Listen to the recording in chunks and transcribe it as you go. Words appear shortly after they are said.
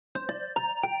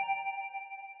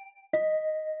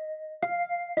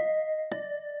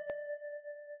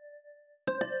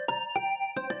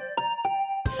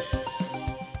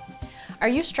Are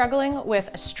you struggling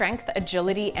with strength,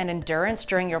 agility, and endurance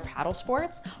during your paddle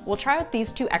sports? We'll try out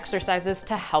these 2 exercises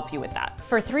to help you with that.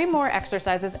 For 3 more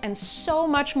exercises and so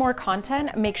much more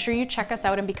content, make sure you check us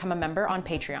out and become a member on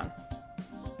Patreon.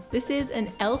 This is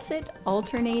an L-sit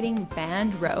alternating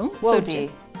band row. Whoa,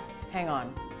 Dee. Hang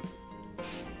on.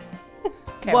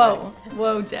 Okay,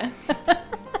 whoa, Jess.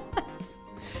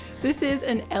 This is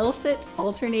an L-sit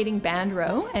alternating band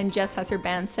row, and Jess has her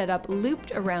band set up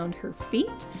looped around her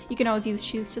feet. You can always use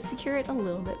shoes to secure it a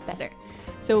little bit better.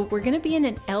 So we're gonna be in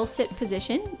an L-sit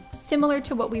position, similar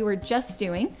to what we were just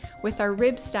doing, with our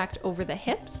ribs stacked over the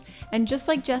hips. And just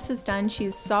like Jess has done,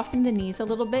 she's softened the knees a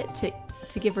little bit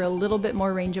to give her a little bit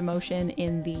more range of motion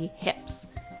in the hips.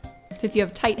 So if you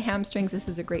have tight hamstrings, this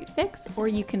is a great fix, or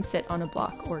you can sit on a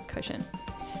block or cushion.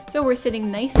 So we're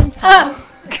sitting nice and tall.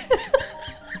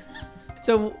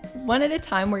 So one at a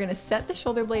time, we're gonna set the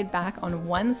shoulder blade back on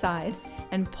one side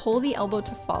and pull the elbow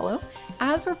to follow.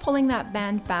 As we're pulling that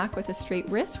band back with a straight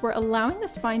wrist, we're allowing the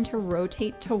spine to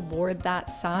rotate toward that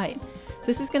side. So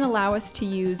this is gonna allow us to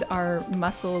use our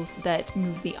muscles that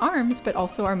move the arms, but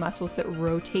also our muscles that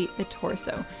rotate the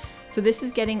torso. So this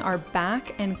is getting our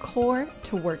back and core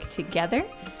to work together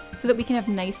so that we can have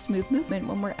nice smooth movement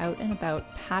when we're out and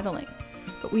about paddling.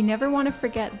 But we never want to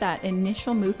forget that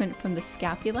initial movement from the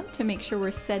scapula to make sure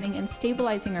we're setting and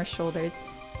stabilizing our shoulders.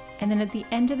 And then at the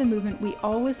end of the movement, we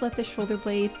always let the shoulder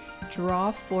blade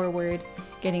draw forward,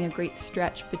 getting a great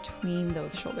stretch between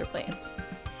those shoulder blades.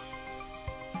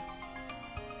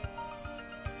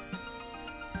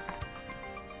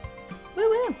 Woo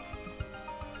woo!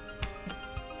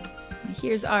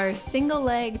 Here's our single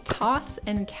leg toss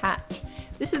and catch.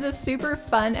 This is a super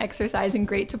fun exercise and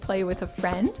great to play with a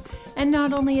friend. And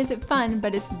not only is it fun,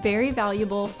 but it's very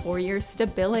valuable for your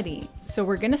stability. So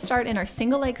we're gonna start in our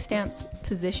single leg stance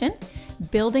position,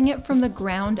 building it from the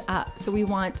ground up. So we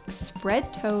want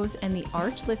spread toes and the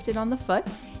arch lifted on the foot,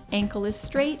 ankle is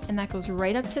straight, and that goes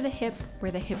right up to the hip where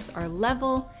the hips are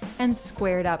level and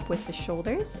squared up with the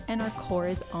shoulders, and our core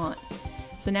is on.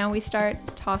 So now we start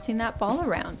tossing that ball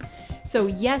around. So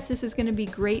yes, this is gonna be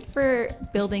great for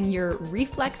building your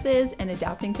reflexes and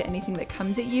adapting to anything that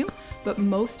comes at you, but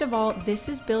most of all, this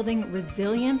is building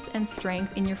resilience and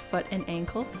strength in your foot and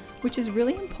ankle, which is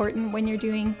really important when you're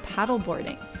doing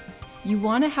paddleboarding. You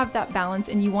wanna have that balance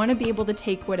and you wanna be able to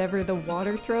take whatever the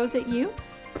water throws at you,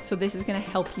 so this is gonna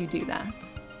help you do that.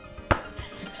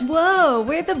 Whoa,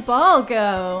 where'd the ball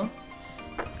go?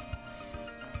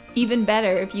 Even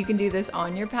better, if you can do this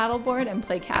on your paddleboard and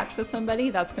play catch with somebody,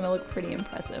 that's gonna look pretty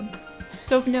impressive.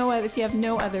 So if you have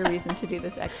no other reason to do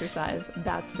this exercise,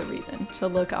 that's the reason, to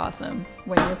look awesome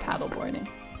when you're paddleboarding.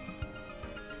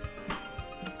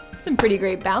 Some pretty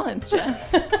great balance,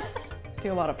 Jess.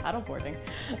 Do a lot of paddleboarding.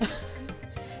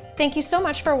 Thank you so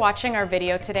much for watching our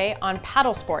video today on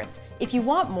paddle sports. If you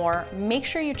want more, make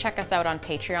sure you check us out on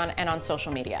Patreon and on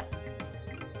social media.